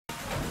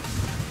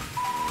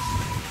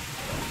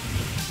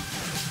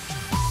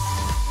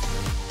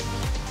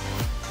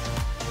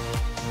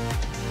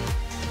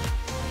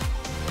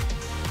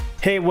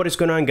Hey, what is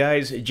going on,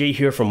 guys? Jay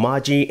here from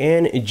Maji.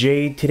 And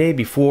Jay, today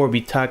before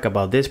we talk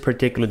about this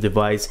particular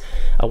device,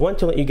 I want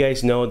to let you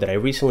guys know that I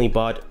recently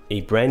bought a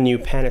brand new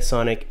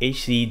Panasonic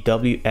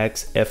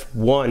HDWX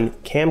F1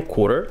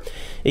 camcorder.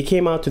 It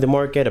came out to the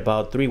market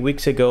about 3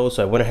 weeks ago,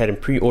 so I went ahead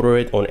and pre-ordered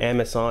it on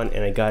Amazon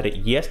and I got it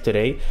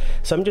yesterday.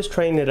 So I'm just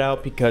trying it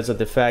out because of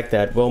the fact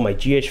that, well, my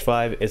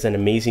GH5 is an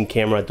amazing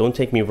camera. Don't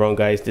take me wrong,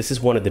 guys, this is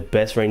one of the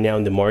best right now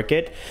in the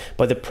market.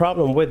 But the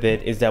problem with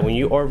it is that when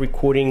you are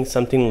recording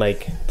something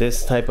like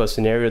this type of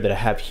scenario that I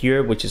have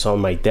here, which is on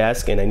my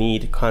desk and I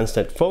need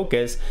constant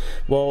focus,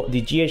 well,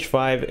 the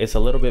GH5 is a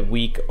little bit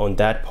weak on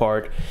that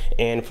part,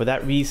 and for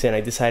that reason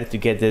I decided to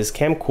get this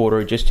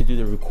camcorder just to do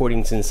the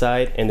recordings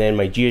inside, and then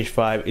my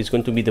GH5 is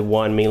going to be the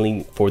one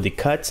mainly for the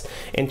cuts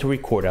and to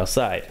record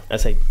outside,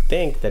 as I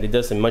think that it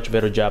does a much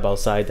better job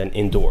outside than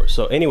indoors.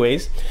 So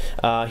anyways,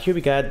 here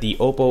we got the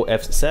Oppo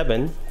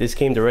F7. This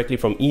came directly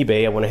from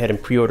eBay. I went ahead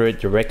and pre-ordered it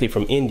directly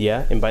from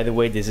India, and by the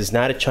way, this is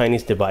not a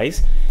Chinese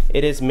device.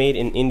 It is made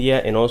in India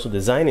and also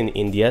designed in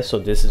India, so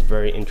this is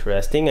very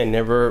interesting. I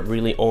never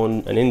really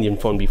owned an Indian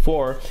phone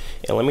before,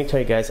 and let me tell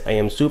you guys, I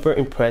am super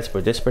impressed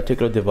with this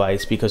particular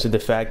device because of the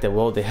fact that,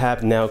 well, they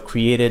have now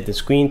created the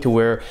screen to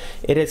where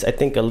it is, I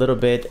think, a little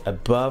bit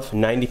above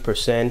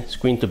 90%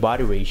 screen to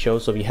body ratio,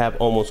 so we have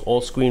almost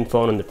all screen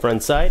phone on the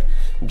front side,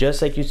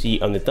 just like you see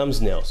on the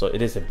thumbnail. So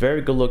it is a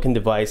very good looking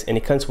device, and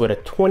it comes with a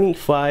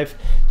 25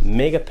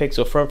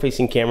 megapixel front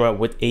facing camera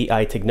with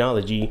AI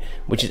technology,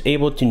 which is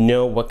able to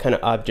know what kind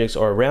of objects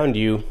are around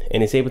you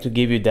and is able to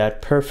give you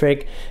that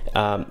perfect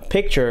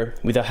picture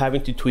without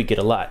having to tweak it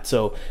a lot.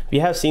 So we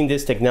have seen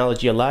this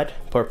technology a lot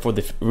for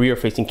the rear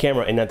facing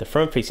camera and not the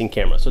front facing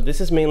camera. So this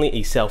is mainly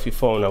a selfie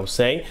phone, I would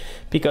say,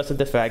 because of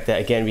the fact that,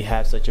 again, we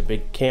have such a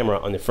big camera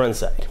on the front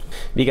side.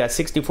 We got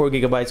 64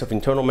 gigabytes of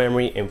internal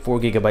memory and 4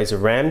 gigabytes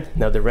of RAM.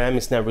 Now the RAM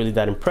is not really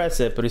that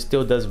impressive, but it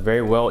still does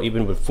very well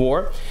even with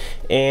 4.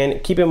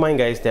 And keep in mind,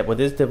 guys, that with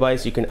this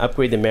device you can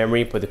upgrade the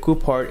memory, but the cool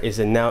part is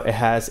that now it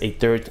has a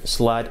third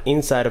slot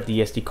inside of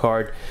the SD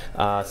card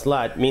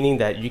slot, meaning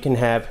that you can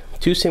have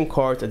 2 SIM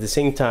cards at the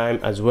same time,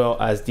 as well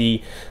as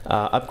the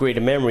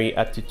upgraded memory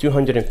up to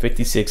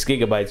 256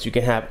 gigabytes. You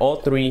can have all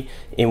 3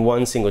 in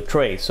one single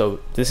tray. So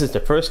this is the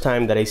first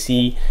time that I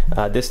see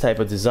this type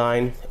of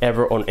design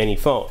ever on any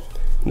phone.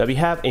 Now we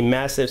have a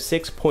massive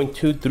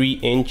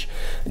 6.23 inch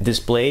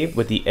display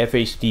with the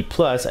FHD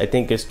plus. I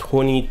think it's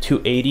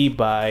 2280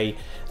 by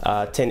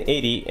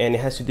 1080, and it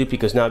has to do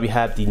because now we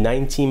have the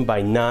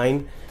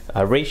 19:9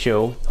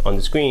 ratio on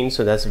the screen,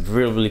 so that's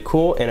really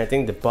cool. And I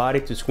think the body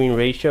to screen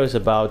ratio is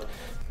about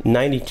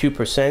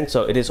 92%,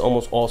 so it is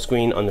almost all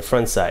screen on the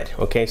front side.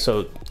 Okay,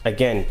 so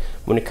again,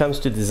 when it comes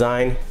to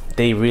design,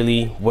 they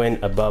really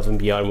went above and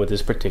beyond with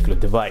this particular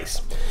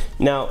device.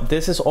 Now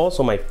this is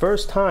also my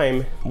first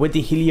time with the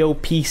Helio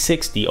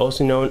P60,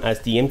 also known as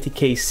the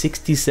MediaTek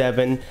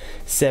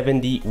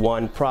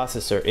 6771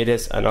 processor. It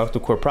is an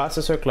octa-core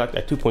processor clocked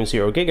at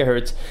 2.0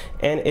 gigahertz,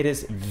 and it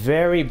is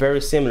very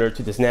similar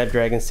to the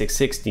Snapdragon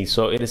 660,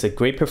 so it is a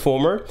great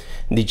performer.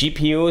 The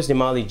GPU is the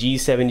Mali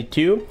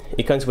G72.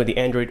 It comes with the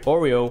Android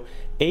Oreo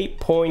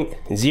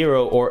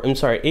 8.0, or I'm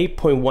sorry,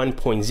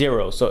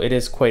 8.1.0, so it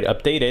is quite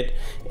updated.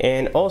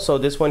 And also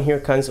this one here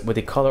comes with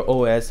the Color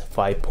OS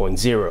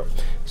 5.0.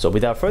 So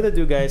without further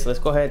ado, guys, let's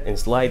go ahead and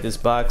slide this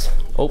box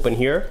open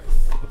here.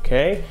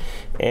 Okay,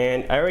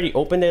 and I already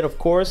opened it, of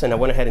course, and I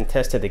went ahead and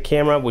tested the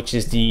camera, which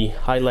is the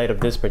highlight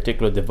of this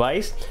particular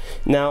device.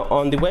 Now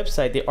on the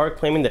website they are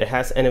claiming that it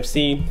has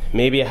NFC.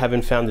 Maybe I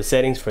haven't found the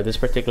settings for this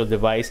particular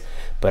device,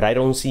 but I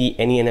don't see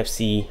any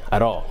NFC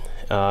at all.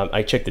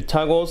 I checked the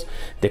toggles,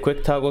 the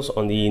quick toggles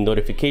on the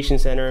notification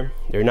center,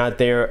 they're not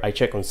there. I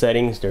check on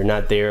settings, they're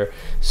not there.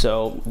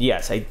 So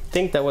yes, I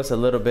think that was a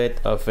little bit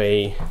of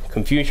a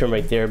confusion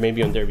right there,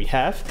 maybe on their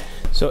behalf.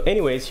 So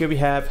anyways, here we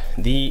have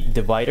the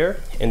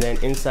divider, and then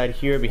inside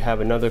here we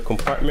have another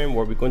compartment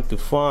where we're going to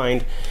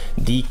find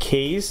the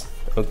case.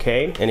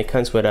 Okay, and it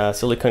comes with a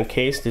silicone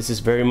case. This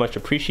is very much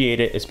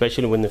appreciated,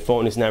 especially when the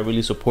phone is not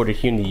really supported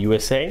here in the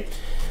USA.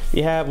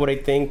 We have what I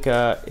think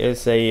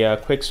is a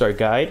quick start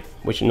guide,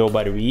 which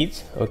nobody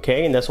reads.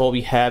 Okay, and that's all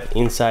we have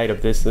inside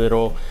of this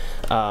little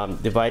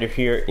divider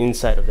here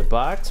inside of the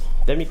box.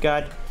 Then we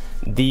got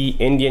the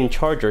Indian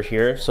charger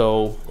here,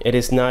 so it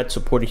is not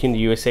supported here in the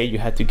USA. You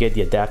have to get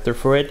the adapter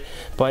for it,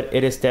 but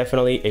it is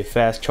definitely a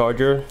fast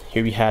charger.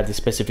 Here we have the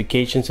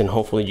specifications, and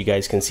hopefully you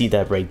guys can see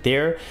that right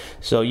there.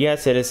 So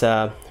yes, it is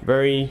a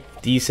very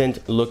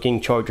decent looking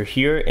charger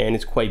here, and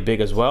it's quite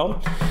big as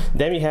well.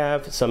 Then we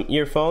have some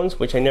earphones,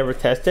 which I never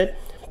tested,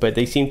 but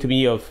they seem to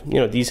be of, you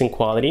know, decent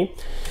quality.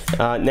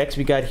 Next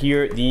we got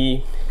here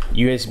the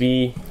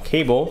USB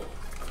cable.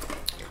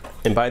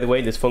 And by the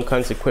way, this phone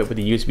comes equipped with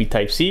the USB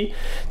Type-C.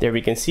 There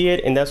we can see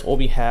it, and that's all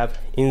we have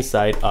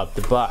inside of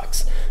the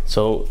box.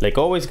 So like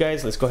always,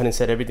 guys, let's go ahead and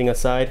set everything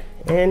aside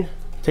and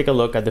take a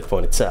look at the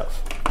phone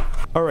itself.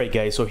 Alright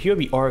guys, so here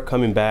we are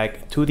coming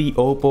back to the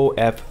Oppo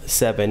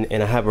F7,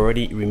 and I have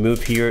already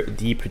removed here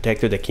the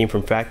protector that came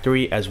from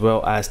factory as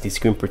well as the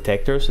screen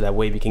protector, so that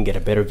way we can get a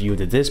better view of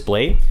the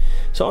display.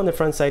 So on the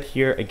front side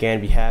here,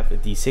 again, we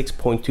have the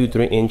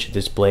 6.23-inch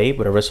display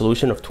with a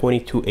resolution of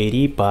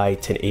 2280 by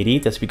 1080.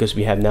 That's because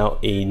we have now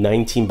a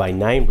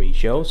 19:9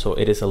 ratio, so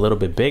it is a little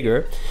bit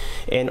bigger.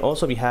 And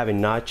also we have a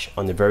notch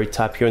on the very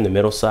top here in the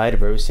middle side,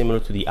 very similar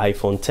to the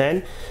iPhone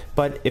 10,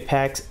 but it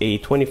packs a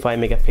 25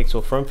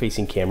 megapixel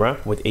front-facing camera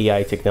with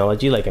AI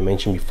technology. Like I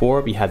mentioned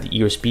before, we have the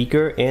ear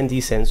speaker and the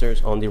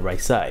sensors on the right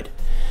side.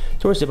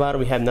 Towards the bottom,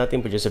 we have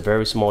nothing but just a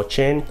very small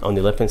chin. On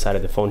the left hand side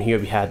of the phone here,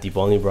 we have the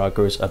volume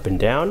rockers up and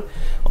down.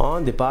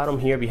 On the bottom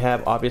here, we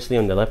have, obviously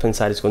on the left hand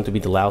side is going to be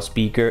the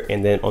loudspeaker,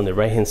 and then on the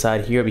right hand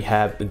side here, we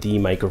have the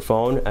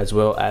microphone as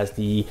well as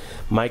the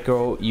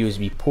micro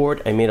USB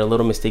port. I made a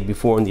little mistake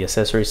before on the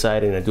accessory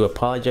side, and I do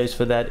apologize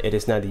for that. It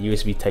is not the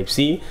USB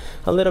Type-C.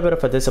 A little bit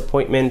of a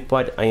disappointment,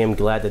 but I am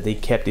glad that they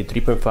kept the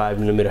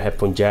 3.5mm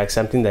headphone jack,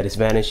 something that is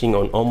vanishing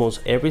on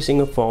almost every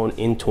single phone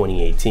in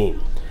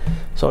 2018.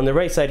 So on the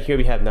right side here,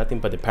 we have nothing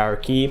but the power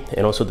key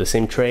and also the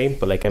SIM tray.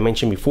 But like I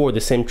mentioned before,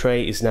 the SIM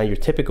tray is not your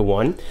typical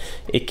one.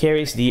 It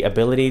carries the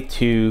ability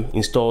to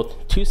install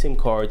 2 SIM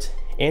cards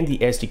and the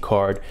SD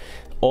card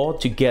all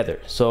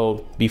together.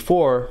 So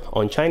before,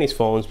 on Chinese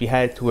phones, we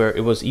had to where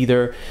it was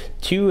either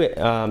 2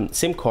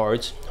 SIM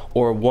cards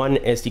or 1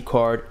 SD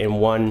card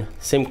and 1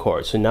 SIM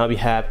card. So now we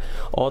have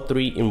all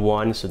 3 in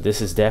one. So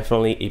this is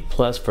definitely a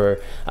plus for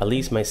at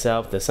least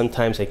myself, that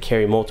sometimes I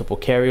carry multiple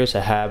carriers.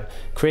 I have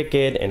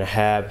Cricket and I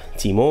have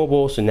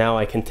T-Mobile, so now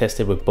I can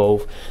test it with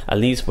both, at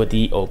least with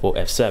the Oppo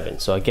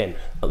F7. So again,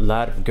 a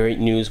lot of great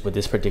news with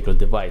this particular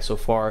device so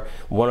far.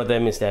 One of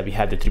them is that we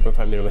have the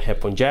 3.5mm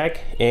headphone jack,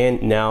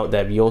 and now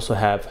that we also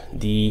have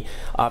the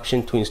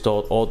option to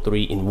install all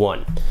 3 in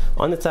one.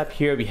 On the top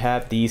here, we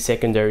have the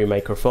secondary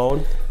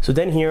microphone. So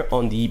then here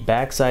on the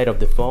back side of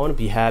the phone,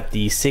 we have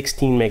the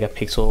 16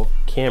 megapixel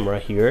camera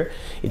here.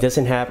 It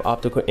doesn't have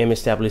optical image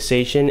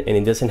stabilization, and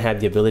it doesn't have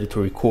the ability to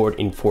record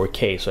in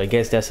 4K. So I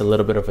guess that's a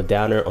little bit of a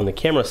downer on the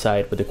camera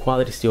side, but the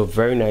quality is still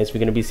very nice. We're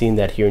going to be seeing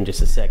that here in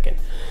just a second.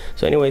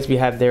 So anyways, we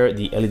have there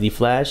the LED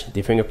flash,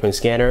 the fingerprint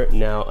scanner.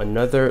 Now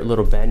another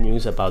little bad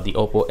news about the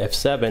Oppo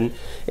F7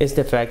 is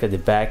the fact that the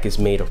back is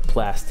made of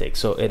plastic.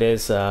 So it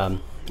is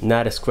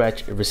not as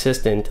scratch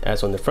resistant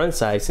as on the front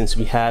side, since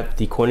we have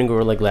the Corning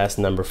Gorilla Glass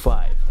number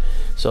 5.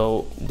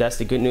 So that's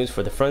the good news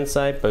for the front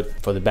side, but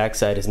for the back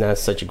side is not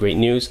such a great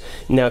news.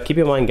 Now keep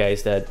in mind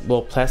guys that,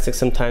 well, plastic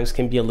sometimes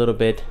can be a little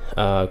bit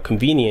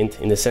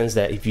convenient, in the sense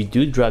that if you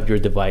do drop your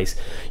device,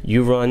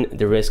 you run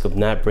the risk of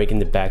not breaking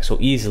the back so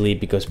easily,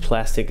 because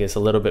plastic is a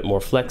little bit more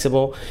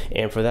flexible,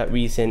 and for that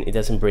reason it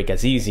doesn't break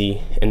as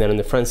easy. And then on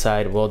the front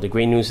side, well, the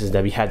great news is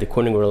that we have the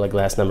Corning Gorilla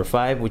Glass number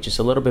 5, which is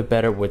a little bit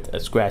better with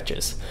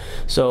scratches.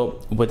 So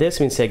with this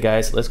being said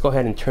guys, let's go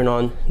ahead and turn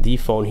on the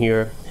phone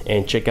here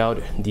and check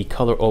out the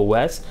Color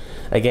OS.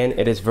 Again,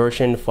 it is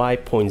version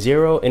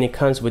 5.0, and it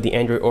comes with the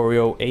Android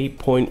Oreo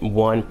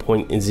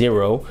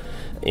 8.1.0,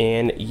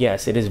 and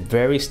yes, it is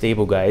very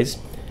stable guys,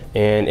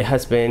 and it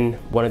has been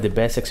one of the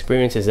best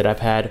experiences that I've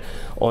had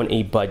on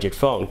a budget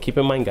phone. Keep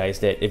in mind guys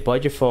that a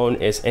budget phone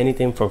is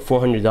anything from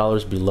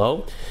 $400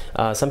 below.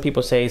 Some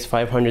people say it's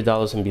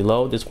 $500 and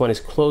below. This one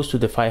is close to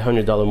the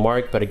 $500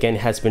 mark, but again,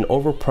 it has been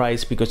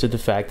overpriced because of the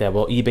fact that,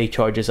 well, eBay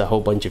charges a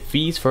whole bunch of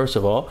fees. First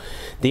of all,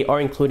 they are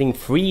including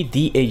free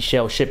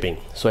DHL shipping.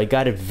 So I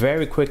got it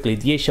very quickly.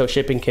 DHL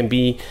shipping can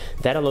be,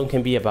 that alone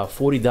can be about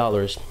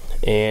 $40,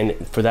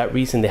 and for that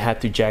reason they have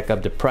to jack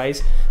up the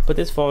price. But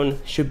this phone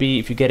should be,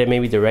 if you get it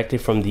maybe directly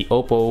from the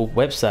Oppo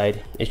website,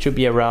 it should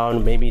be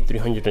around maybe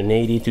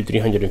 $380 to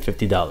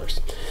 $350.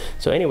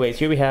 So anyways,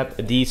 here we have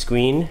the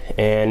screen,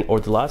 and or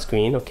the lock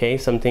screen. Okay,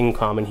 something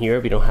common here,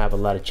 we don't have a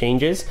lot of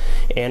changes.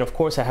 And of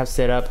course I have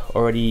set up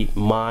already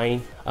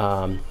my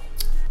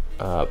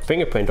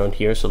fingerprint on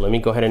here, so let me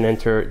go ahead and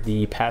enter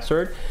the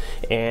password.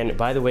 And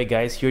by the way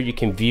guys, here you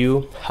can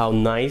view how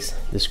nice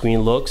the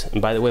screen looks.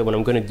 And by the way, what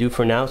I'm going to do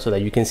for now, so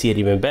that you can see it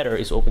even better,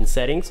 is open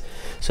settings,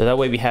 so that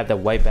way we have that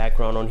white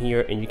background on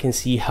here, and you can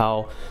see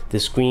how the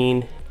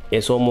screen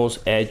is almost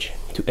edge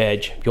to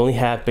edge. You only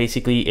have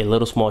basically a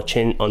little small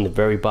chin on the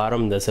very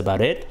bottom. That's about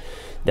it.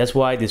 That's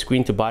why the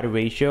screen to body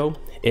ratio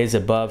is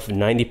above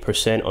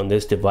 90% on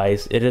this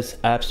device. It is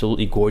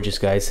absolutely gorgeous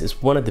guys.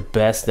 It's one of the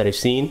best that I've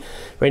seen.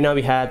 Right now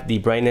we have the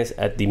brightness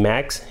at the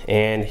max,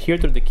 and here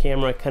through the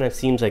camera it kind of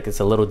seems like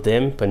it's a little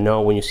dim, but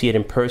no, when you see it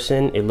in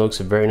person it looks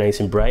very nice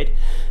and bright.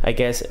 I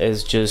guess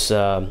it's just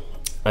an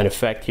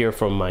effect here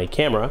from my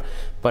camera.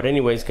 But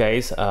anyways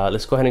guys,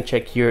 let's go ahead and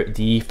check here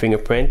the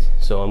fingerprint.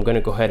 So I'm gonna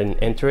go ahead and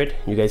enter it.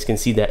 You guys can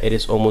see that it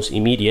is almost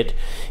immediate.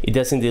 It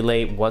doesn't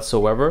delay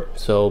whatsoever,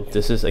 so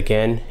this is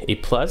again a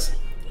plus.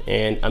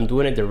 and I'm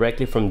doing it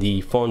directly from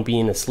the phone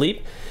being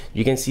asleep,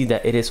 you can see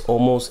that it is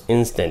almost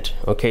instant.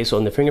 Okay, so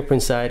on the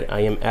fingerprint side, I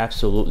am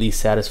absolutely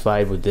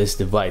satisfied with this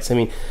device. I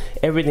mean,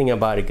 everything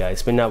about it,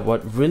 guys. But now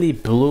what really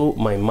blew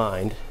my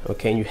mind,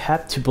 okay, and you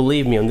have to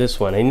believe me on this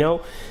one. I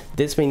know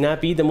this may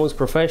not be the most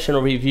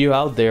professional review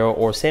out there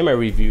or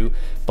semi-review,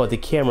 but the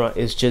camera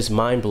is just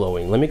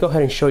mind-blowing. Let me go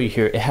ahead and show you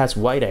here. It has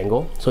wide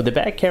angle. So the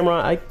back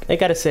camera, I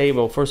gotta say,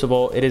 well, first of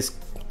all, it is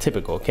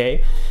typical,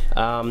 okay,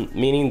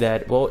 meaning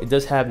that, well, it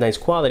does have nice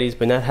qualities,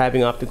 but not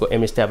having optical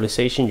image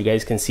stabilization. You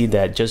guys can see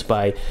that just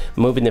by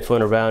moving the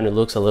phone around, it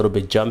looks a little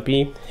bit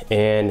jumpy,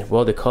 and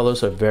well, the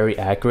colors are very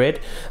accurate.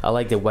 I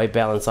like the white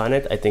balance on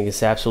it. I think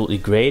it's absolutely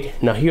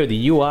great. Now here,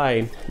 the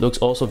UI looks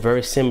also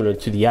very similar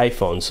to the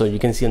iPhone. So you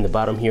can see on the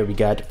bottom here, we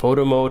got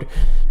photo mode,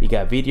 we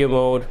got video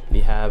mode,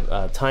 we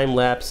have time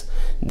lapse,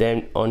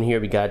 then on here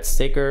we got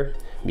sticker,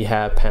 we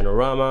have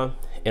panorama,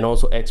 and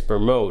also expert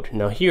mode.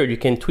 Now here you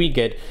can tweak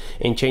it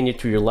and change it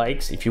to your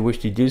likes if you wish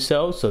to do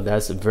so. So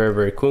that's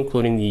very cool,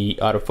 including the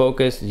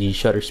autofocus, the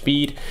shutter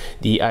speed,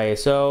 the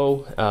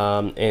ISO,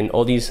 and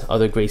all these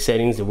other great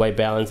settings, the white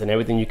balance and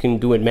everything. You can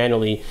do it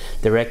manually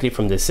directly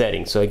from the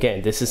settings. So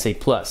again, this is a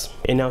plus.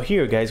 And now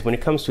here, guys, when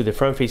it comes to the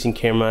front facing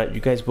camera, you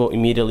guys will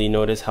immediately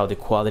notice how the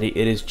quality,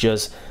 it is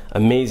just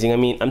amazing. I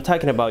mean, I'm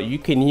talking about you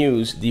can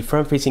use the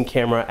front facing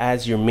camera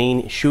as your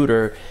main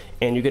shooter,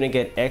 and you're gonna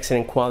get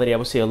excellent quality. I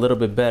would say a little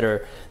bit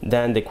better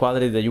than the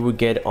quality that you would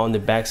get on the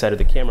back side of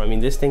the camera. I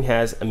mean, this thing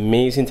has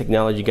amazing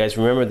technology, guys.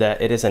 Remember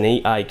that it is an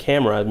AI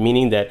camera,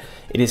 meaning that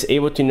it is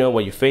able to know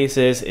what your face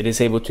is, it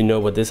is able to know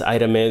what this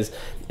item is,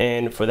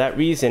 and for that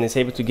reason, it's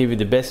able to give you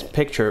the best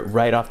picture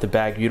right off the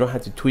back. You don't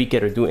have to tweak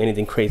it or do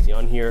anything crazy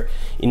on here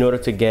in order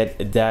to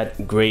get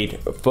that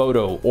great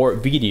photo or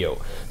video.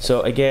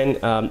 So again,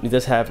 it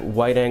does have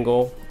wide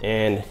angle,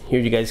 and here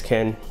you guys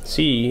can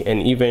see,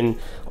 and even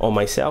on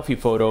my selfie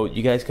photo,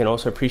 you guys can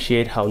also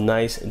appreciate how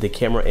nice the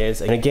camera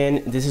is. And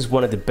again, this is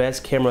one of the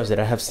best cameras that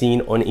I have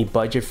seen on a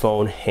budget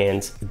phone,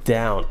 hands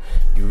down.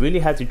 You really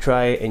have to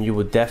try it, and you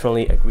would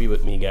definitely agree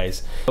with me,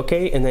 guys.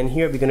 Okay, and then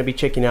here we're gonna be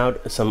checking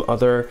out some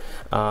other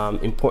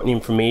important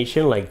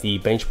information, like the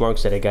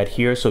benchmarks that I got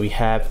here. So we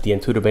have the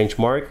Antutu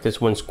benchmark. This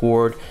one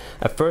scored,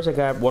 at first I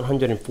got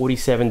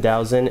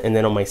 147,000, and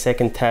then on my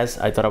second test,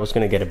 I thought I was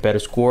gonna get a better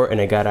score, and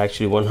I got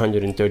actually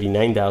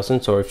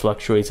 139,000, so it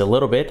fluctuates a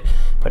little bit.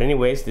 But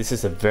anyways, this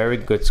is a very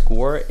good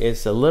score.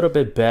 It's a little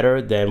bit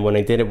better than when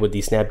I did it with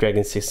the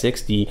Snapdragon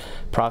 660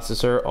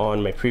 processor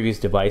on my previous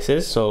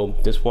devices. So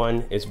this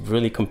one is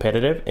really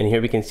competitive, and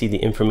here we can see the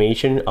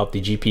information of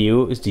the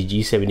GPU is the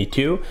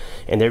G72,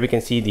 and there we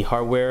can see the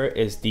hardware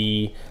is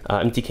the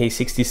MTK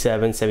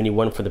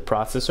 6771 for the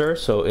processor,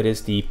 so it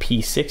is the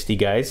P60,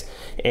 guys.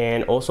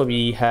 And also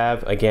we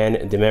have,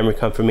 again, the memory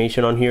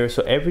confirmation on here.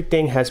 So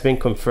everything has been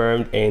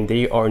confirmed, and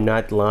they are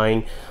not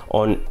lying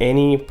on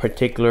any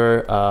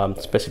particular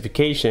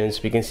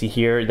specifications. We can see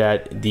here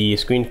that the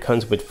screen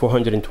comes with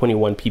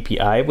 421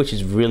 ppi, which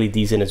is really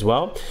decent as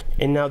well.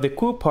 And now the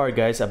cool part,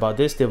 guys, about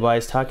this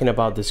device, talking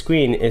about the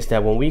screen, is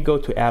that when we go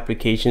to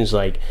applications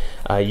like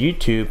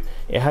YouTube,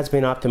 it has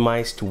been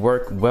optimized to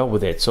work well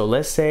with it. So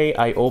let's say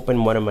I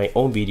open one of my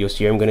own videos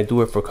here. I'm gonna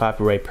do it for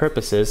copyright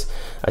purposes.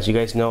 As you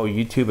guys know,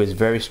 YouTube is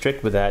very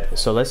strict with that.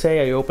 So let's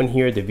say I open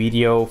here the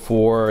video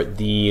for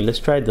the, let's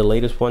try the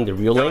latest one, the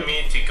Real Link.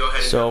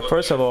 So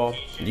first of all,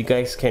 you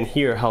guys can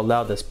hear how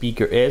loud the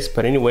speaker is.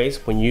 But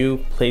anyways, when you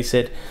place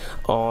it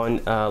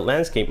on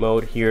landscape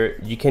mode here,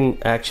 you can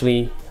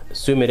actually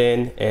zoom it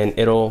in and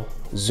it'll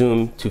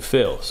zoom to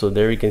fill. So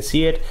there you can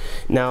see it.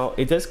 Now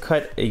it does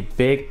cut a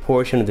big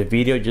portion of the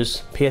video.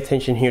 Just pay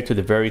attention here to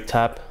the very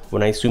top.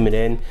 When I zoom it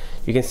in,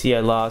 you can see I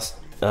lost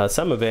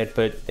some of it,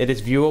 but it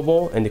is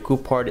viewable. And the cool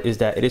part is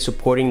that it is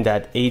supporting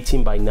that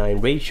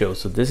 18:9 ratio.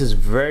 So this is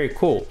very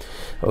cool.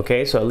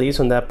 Okay, so at least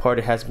on that part,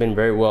 it has been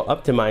very well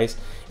optimized.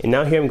 And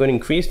now here I'm going to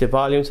increase the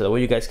volume so that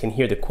way you guys can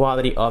hear the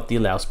quality of the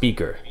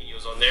loudspeaker.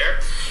 On there,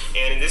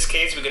 and in this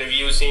case we're going to be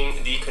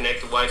using the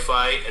connected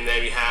Wi-Fi, and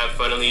then we have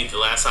finally the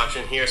last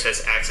option here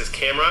says access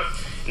camera,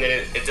 and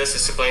then it does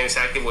explain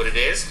exactly what it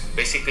is.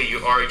 Basically you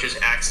are just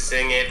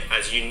accessing it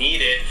as you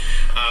need it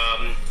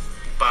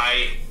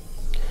by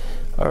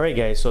Alright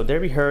guys, so there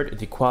we heard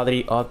the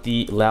quality of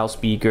the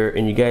loudspeaker,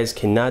 and you guys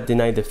cannot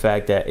deny the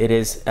fact that it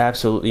is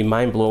absolutely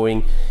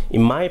mind-blowing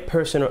in my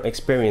personal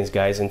experience,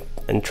 guys,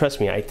 and trust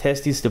me, I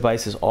test these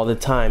devices all the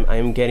time. I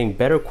am getting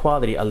better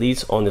quality, at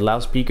least on the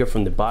loudspeaker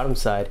from the bottom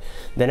side,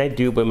 than I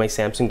do with my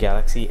Samsung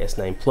Galaxy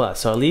S9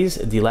 Plus. So at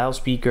least the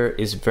loudspeaker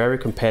is very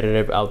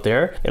competitive out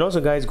there. And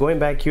also guys, going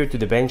back here to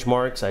the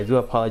benchmarks, I do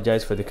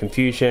apologize for the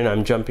confusion.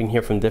 I'm jumping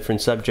here from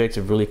different subjects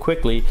really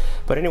quickly,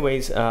 but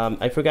anyways,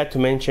 I forgot to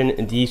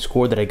mention the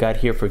score that I got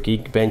here for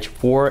Geekbench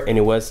 4, and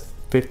it was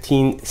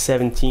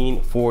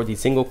 1517 for the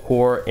single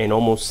core and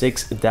almost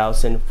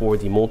 6000 for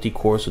the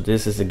multi-core. So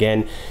this is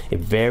again a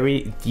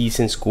very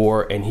decent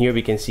score, and here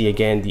we can see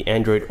again the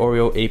Android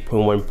Oreo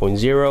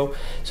 8.1.0,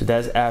 so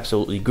that's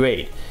absolutely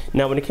great.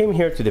 Now when it came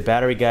here to the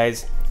battery,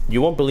 guys,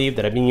 you won't believe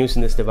that I've been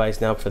using this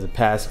device now for the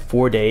past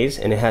 4 days,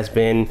 and it has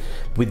been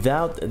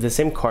without the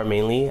SIM card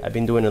mainly. I've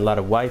been doing a lot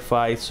of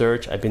Wi-Fi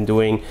search, I've been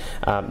doing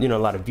you know,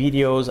 a lot of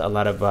videos, a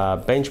lot of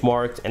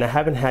benchmarks, and I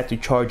haven't had to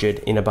charge it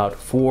in about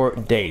 4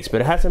 days.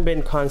 But it hasn't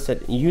been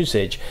constant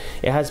usage.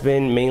 It has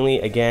been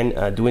mainly,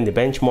 again, doing the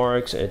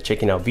benchmarks,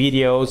 checking out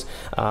videos,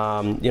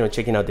 you know,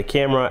 checking out the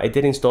camera. I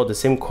did install the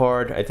SIM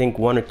card, I think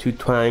 1 or 2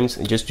 times,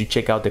 just to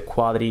check out the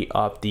quality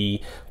of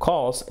the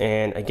calls,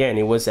 and again,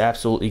 it was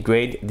absolutely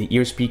great. The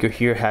ear speaker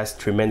here has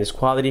tremendous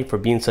quality for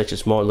being such a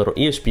small little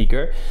ear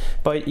speaker.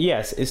 But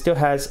yes, it still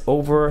has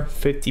over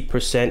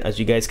 50%, as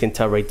you guys can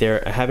tell right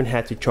there. I haven't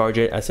had to charge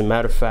it. As a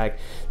matter of fact,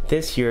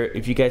 this here,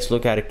 if you guys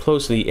look at it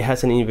closely, it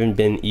hasn't even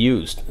been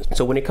used.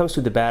 So when it comes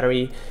to the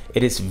battery,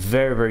 it is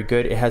very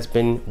good. It has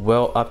been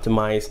well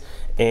optimized,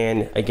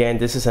 and again,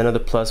 this is another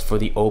plus for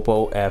the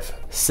Oppo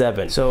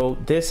F7. So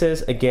this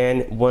is,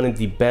 again, one of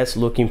the best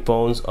looking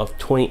phones of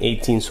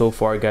 2018 so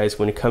far, guys.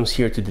 When it comes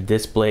here to the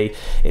display,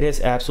 it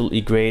is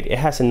absolutely great. It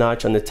has a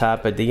notch on the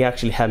top, but they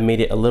actually have made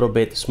it a little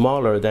bit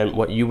smaller than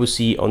what you will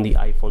see on the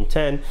iPhone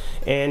 10,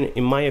 and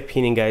in my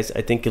opinion, guys,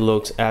 I think it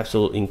looks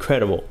absolutely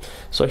incredible.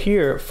 So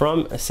here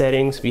from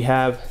settings, we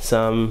have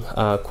some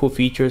cool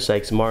features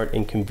like smart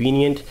and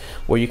convenient,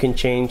 where you can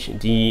change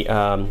the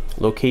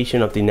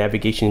location of the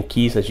navigation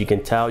keys. As you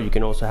can tell, you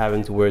can also have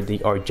them to where they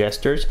are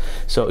gestures.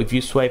 So if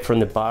you swipe from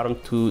the bottom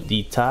to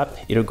the top,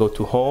 it'll go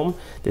to home.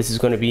 This is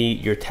going to be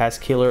your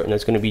task killer, and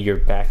that's going to be your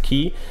back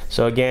key.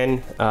 So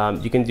again,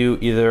 you can do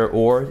either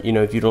or. You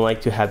know, if you don't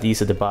like to have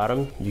these at the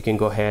bottom, you can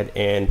go ahead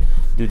and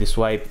do the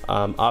swipe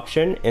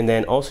option, and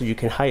then also you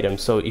can hide them.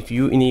 So if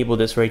you enable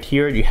this right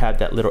here, you have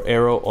that little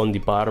arrow on the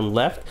bottom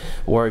left,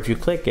 or if you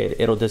click it,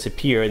 it'll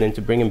disappear, and then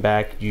to bring them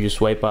back, you just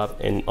swipe up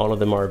and all of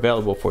them are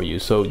available for you.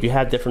 So you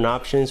have different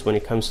options when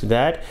it comes to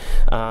that.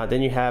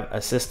 Then you have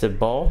assistive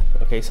ball,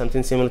 okay,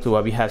 something similar to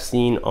what we have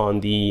seen on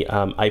the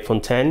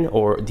iPhone 10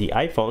 or the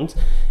iPhones.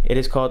 It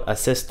is called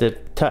assistive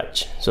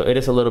touch. So it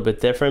is a little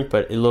bit different,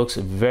 but it looks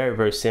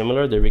very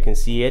similar. There we can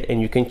see it,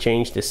 and you can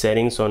change the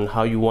settings on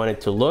how you want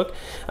it to look.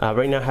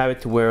 Right now I have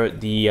it to where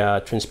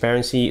the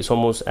transparency is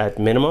almost at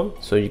minimum,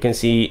 so you can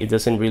see it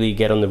doesn't really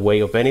get on the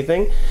way of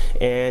anything.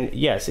 And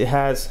yes, it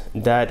has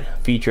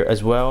that feature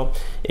as well.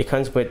 It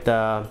comes with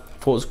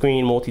full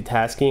screen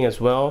multitasking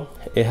as well.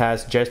 It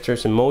has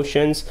gestures and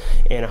motions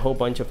and a whole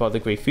bunch of other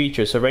great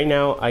features. So right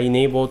now I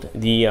enabled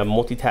the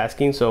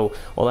multitasking. So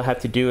all I have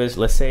to do is,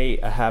 let's say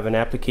I have an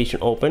application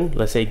open,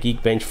 let's say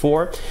Geekbench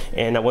 4,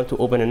 and I want to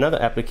open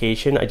another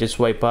application. I just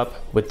swipe up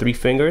with 3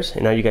 fingers,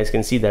 and now you guys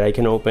can see that I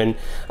can open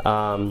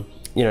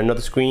you know,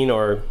 another screen,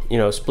 or you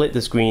know, split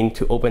the screen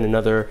to open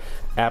another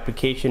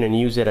application and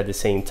use it at the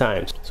same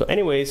time. So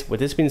anyways, with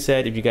this being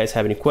said, if you guys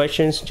have any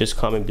questions, just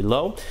comment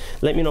below.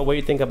 Let me know what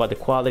you think about the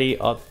quality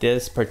of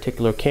this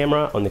particular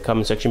camera on the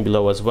comment section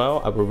below as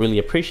well. I would really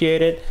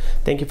appreciate it.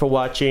 Thank you for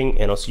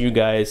watching, and I'll see you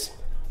guys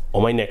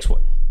on my next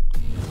one.